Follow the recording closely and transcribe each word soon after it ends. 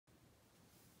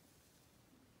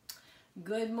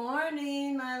Good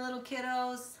morning, my little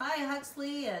kiddos. Hi,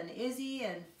 Huxley and Izzy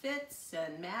and Fitz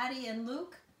and Maddie and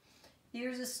Luke.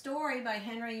 Here's a story by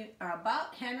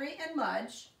about Henry and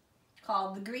Mudge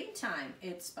called The Green Time.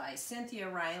 It's by Cynthia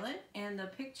Ryland and the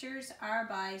pictures are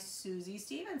by Susie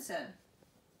Stevenson.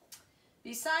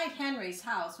 Beside Henry's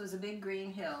house was a big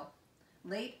green hill.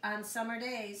 Late on summer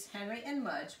days, Henry and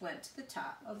Mudge went to the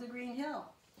top of the green hill.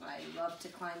 I love to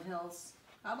climb hills.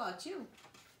 How about you?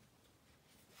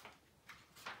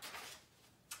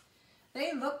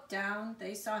 They looked down.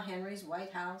 They saw Henry's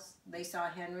white house. They saw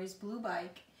Henry's blue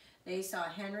bike. They saw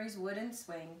Henry's wooden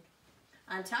swing.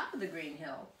 On top of the green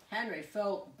hill, Henry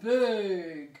felt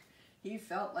big. He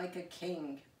felt like a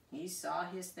king. He saw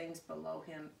his things below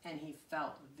him and he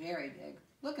felt very big.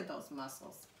 Look at those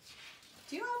muscles.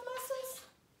 Do you have muscles?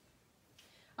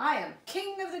 I am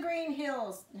king of the green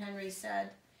hills, Henry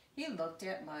said. He looked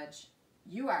at Mudge.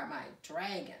 You are my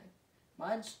dragon.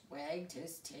 Mudge wagged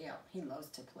his tail. He loves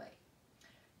to play.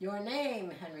 Your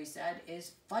name, Henry said,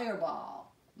 is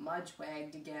Fireball. Mudge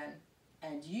wagged again.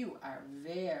 And you are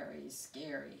very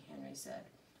scary, Henry said.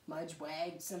 Mudge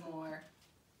wagged some more.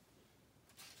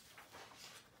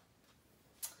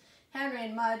 Henry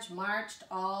and Mudge marched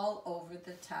all over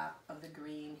the top of the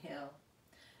green hill.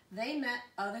 They met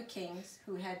other kings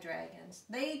who had dragons.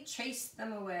 They chased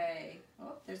them away.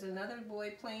 Oh, there's another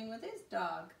boy playing with his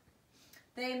dog.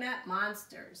 They met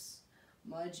monsters.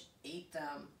 Mudge ate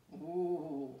them.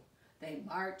 Ooh, they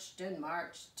marched and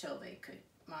marched till they could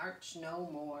march no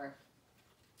more.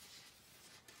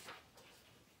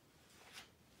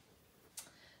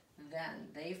 Then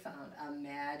they found a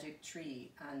magic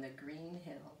tree on the green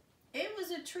hill. It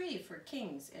was a tree for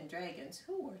kings and dragons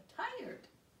who were tired.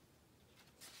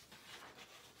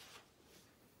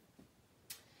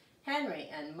 Henry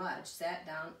and Mudge sat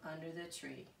down under the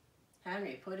tree.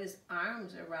 Henry put his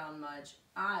arms around Mudge.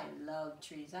 I love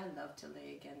trees. I love to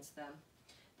lay against them.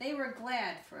 They were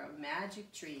glad for a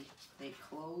magic tree. They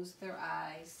closed their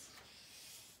eyes.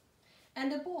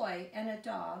 And a boy and a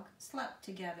dog slept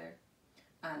together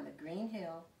on the green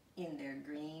hill in their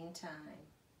green time.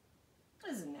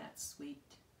 Isn't that sweet?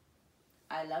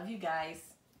 I love you guys.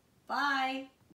 Bye.